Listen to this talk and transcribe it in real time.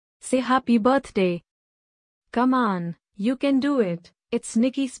say happy birthday. Come on, you can do it. It's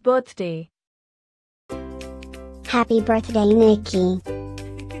Nici's birthday. Happy birthday, Nici.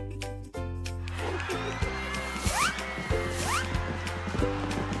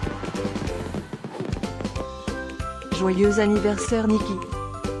 Joyeux anniversaire, Nici.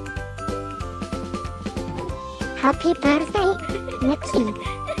 Happy birthday, Nici.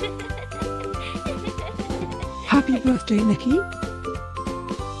 Happy birthday, Nici.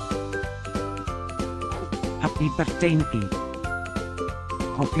 Happy birthday, Nici.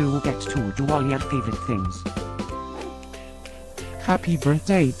 Hope you get to do all your favorite things. Happy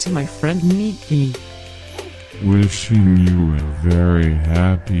birthday to my friend Nici. Wishing you a very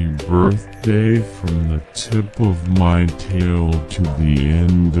happy birthday from the tip of my tail to the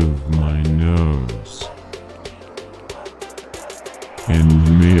end of my nose.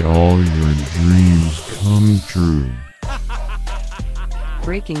 And may all your dreams come true.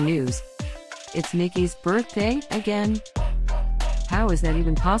 Breaking news. It's Nici's birthday again? How is that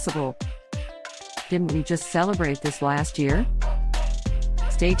even possible? Didn't we just celebrate this last year?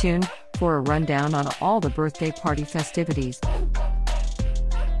 Stay tuned for a rundown on all the birthday party festivities.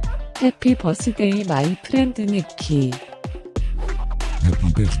 Happy birthday, my friend Nici.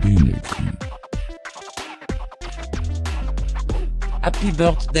 Happy birthday, Nici. Happy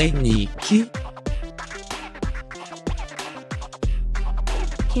birthday, Nici.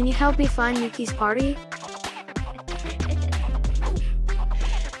 Can you help me find Nici's party?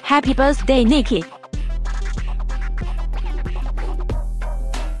 Happy birthday, Nici.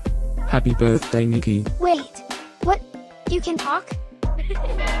 Happy birthday, Nici. Wait, what? You can talk?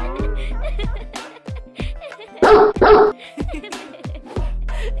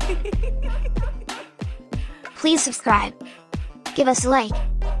 Please subscribe, give us a like,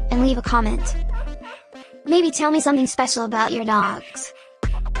 and leave a comment. Maybe tell me something special about your dogs.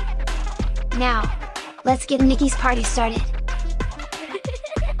 Now, let's get Nici's party started.